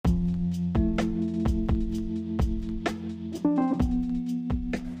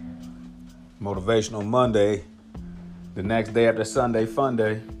Motivational Monday, the next day after Sunday Fun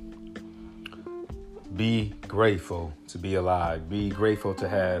Day. Be grateful to be alive. Be grateful to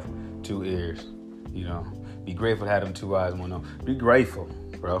have 2 ears. Be grateful to have them 2 eyes, 1 nose. Be grateful,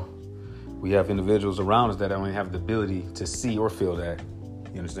 bro. We have individuals around us that don't even have the ability to see or feel that.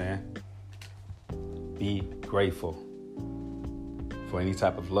 You understand? Be grateful for any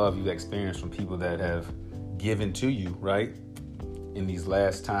type of love you've experienced from people that have given to you, right? In these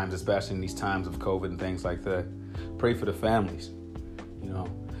last times, especially in these times of COVID and things like that. Pray for the families.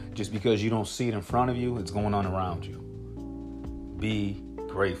 Just because you don't see it in front of you, it's going on around you. Be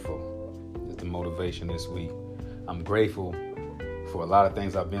grateful is the motivation this week. I'm grateful for a lot of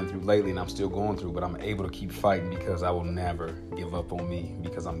things I've been through lately and I'm still going through, but I'm able to keep fighting because I will never give up on me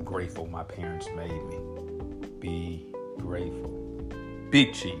because I'm grateful my parents made me. Be grateful.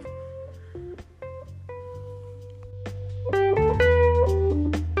 Big Chief.